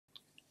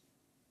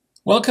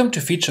Welcome to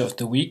Feature of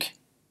the Week.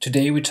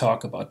 Today we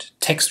talk about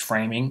text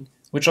framing,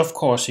 which of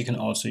course you can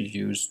also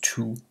use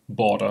to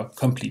border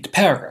complete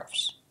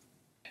paragraphs.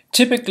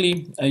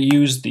 Typically, I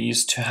use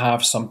these to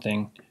have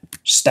something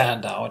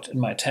stand out in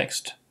my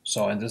text.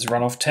 So in this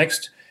run of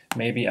text,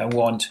 maybe I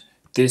want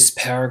this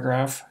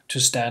paragraph to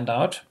stand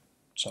out.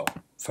 So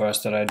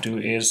first that I do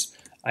is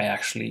I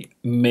actually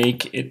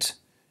make it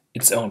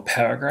its own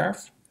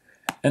paragraph.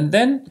 And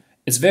then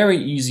it's very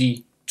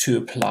easy to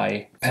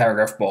apply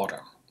paragraph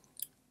border.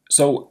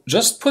 So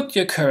just put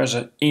your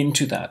cursor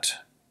into that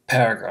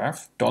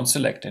paragraph, don't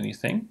select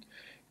anything,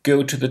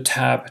 go to the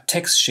tab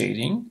Text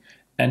Shading,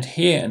 and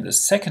here in the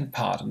second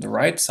part on the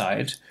right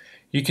side,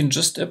 you can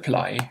just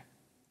apply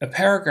a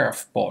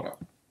paragraph border,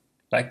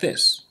 like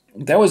this.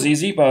 That was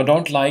easy, but I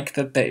don't like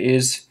that there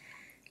is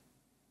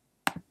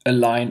a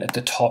line at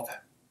the top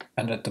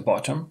and at the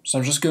bottom, so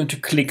I'm just going to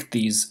click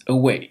these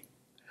away.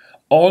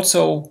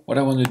 Also, what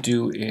I want to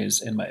do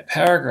is in my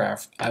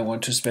paragraph, I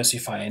want to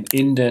specify an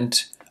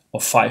indent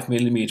of 5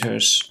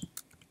 millimeters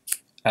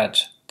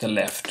at the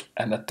left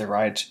and at the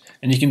right.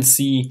 And you can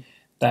see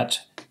that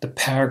the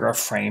paragraph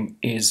frame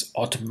is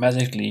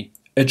automatically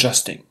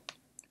adjusting.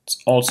 Let's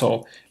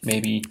also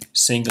maybe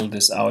single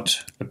this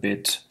out a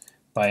bit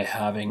by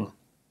having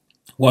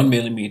 1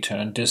 millimeter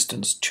in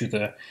distance to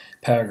the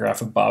paragraph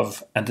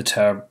above and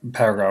the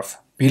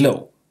paragraph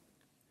below.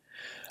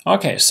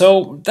 Okay,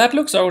 so that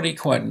looks already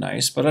quite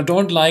nice, but I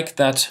don't like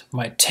that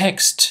my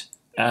text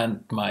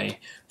and my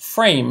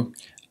frame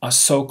are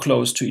so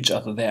close to each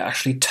other. They're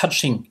actually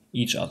touching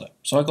each other.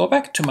 So I go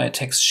back to my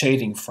text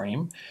shading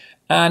frame,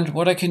 and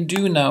what I can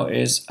do now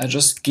is I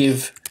just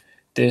give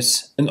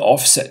this an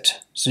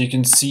offset. So you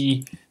can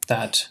see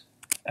that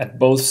at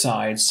both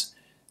sides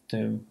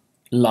the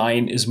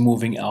line is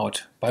moving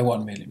out by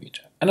 1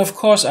 millimeter. And of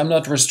course I'm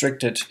not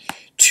restricted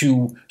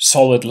to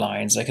solid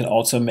lines. I can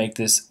also make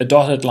this a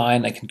dotted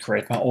line. I can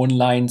create my own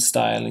line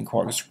style in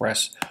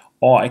QuarkXPress,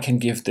 or I can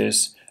give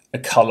this a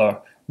color,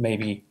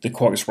 maybe the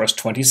QuarkXPress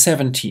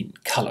 2017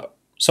 color.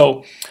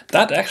 So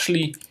that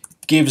actually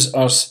gives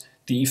us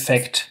the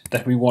effect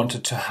that we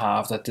wanted to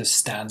have, that this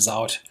stands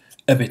out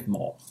a bit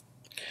more.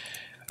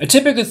 A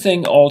typical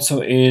thing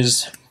also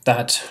is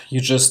that you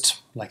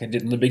just, like I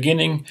did in the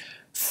beginning,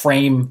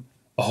 frame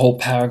a whole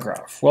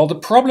paragraph. Well, the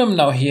problem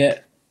now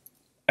here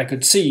I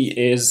could see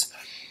is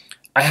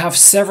I have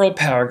several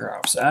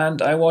paragraphs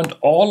and I want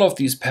all of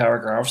these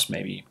paragraphs,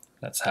 maybe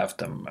let's have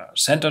them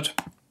centered,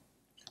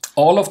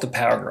 all of the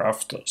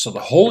paragraphs, so the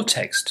whole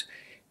text,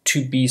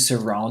 to be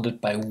surrounded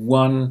by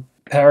one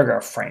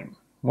paragraph frame.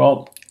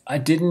 Well, I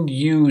didn't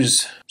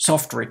use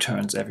soft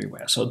returns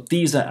everywhere, so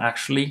these are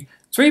actually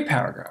 3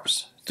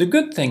 paragraphs. The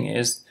good thing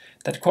is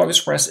that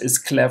QuarkXPress is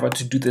clever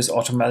to do this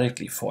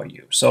automatically for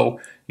you.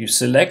 So you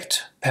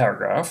select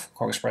paragraph,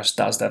 QuarkXPress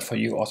does that for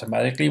you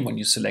automatically when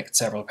you select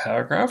several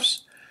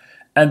paragraphs,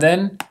 and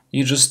then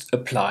you just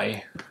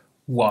apply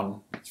one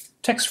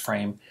text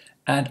frame,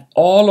 and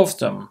all of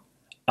them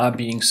are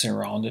being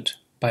surrounded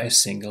by a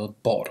single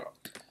border.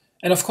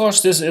 And of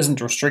course this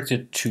isn't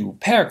restricted to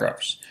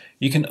paragraphs.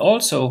 You can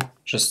also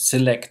just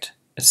select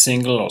a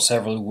single or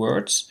several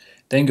words,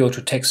 then go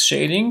to text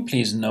shading.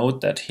 Please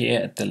note that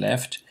here at the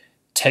left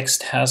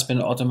text has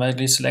been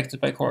automatically selected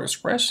by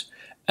QuarkXPress,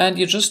 and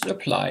you just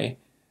apply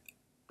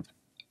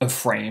a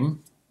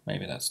frame,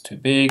 maybe that's too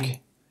big,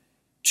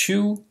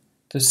 to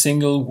the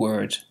single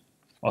word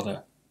or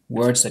the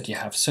words that you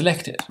have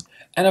selected.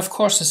 And of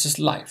course this is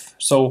live.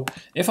 So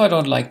if I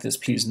don't like this,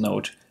 please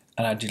note,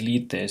 and I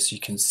delete this, you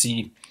can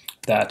see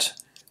that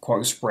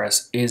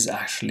QuarkXPress is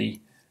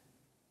actually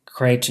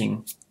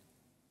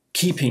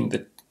keeping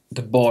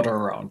the border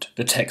around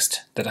the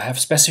text that I have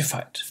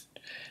specified.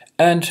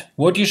 And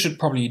what you should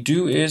probably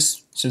do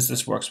is, since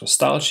this works with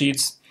style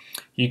sheets,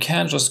 you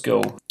can just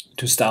go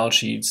to style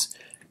sheets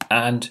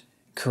and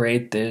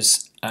create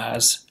this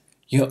as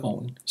your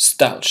own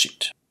style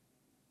sheet.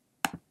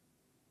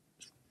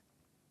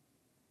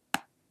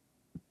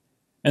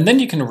 And then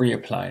you can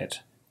reapply it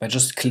by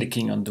just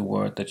clicking on the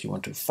word that you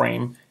want to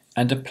frame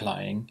and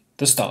applying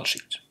the style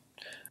sheet.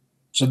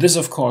 So this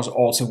of course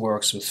also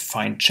works with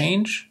find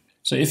change.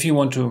 So if you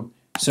want to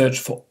search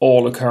for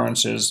all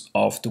occurrences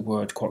of the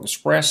word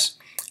QuarkXPress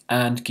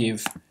and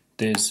give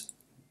this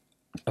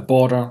a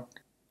border,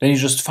 then you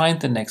just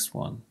find the next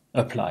one,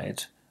 apply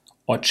it,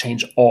 or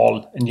change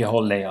all in your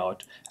whole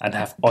layout and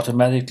have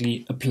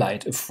automatically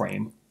applied a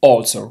frame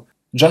also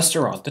just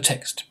around the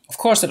text. Of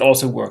course that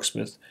also works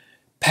with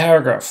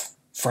paragraph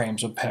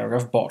frames or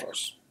paragraph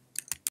borders.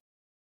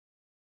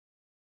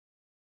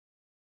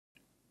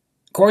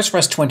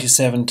 QuarkXPress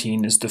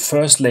 2017 is the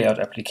first layout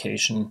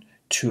application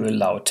to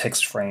allow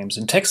text frames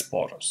and text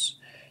borders.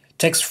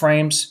 Text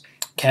frames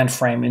can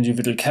frame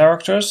individual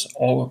characters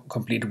or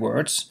complete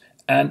words,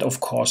 and of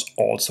course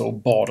also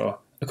border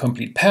a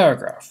complete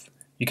paragraph.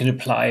 You can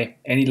apply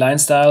any line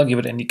style, give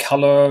it any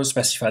color,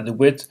 specify the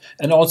width,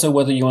 and also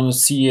whether you want to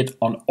see it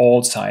on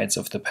all sides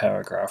of the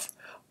paragraph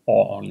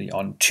or only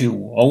on 2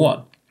 or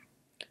 1.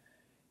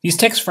 These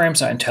text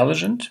frames are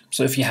intelligent,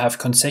 so if you have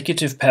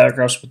consecutive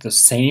paragraphs with the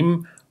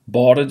same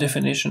border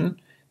definition,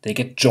 they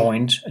get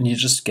joined and you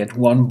just get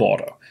one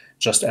border,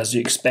 just as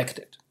you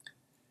expected.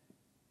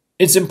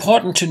 It's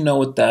important to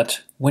note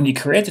that when you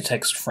create a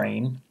text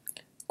frame,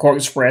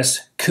 QuarkXPress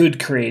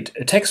could create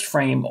a text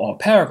frame or a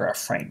paragraph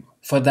frame.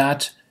 For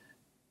that,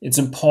 it's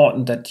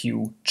important that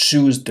you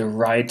choose the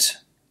right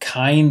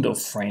kind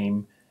of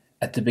frame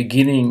at the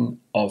beginning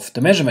of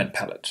the measurement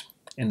palette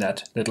in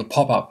that little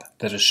pop-up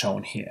that is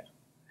shown here.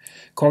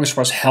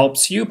 QuarkXPress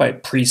helps you by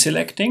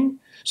pre-selecting.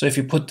 So if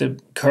you put the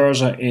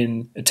cursor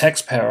in a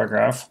text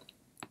paragraph,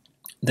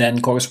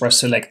 then QuarkXPress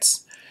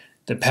selects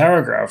the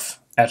paragraph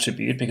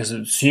attribute because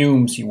it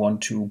assumes you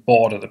want to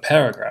border the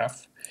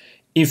paragraph.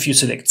 If you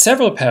select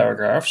several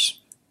paragraphs,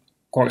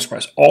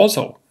 QuarkXPress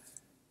also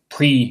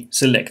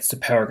pre-selects the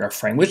paragraph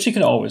frame, which you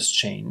can always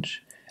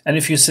change. And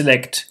if you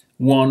select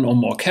one or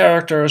more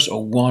characters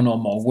or one or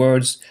more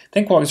words,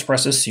 then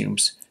QuarkXPress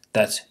assumes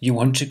that you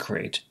want to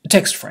create a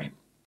text frame.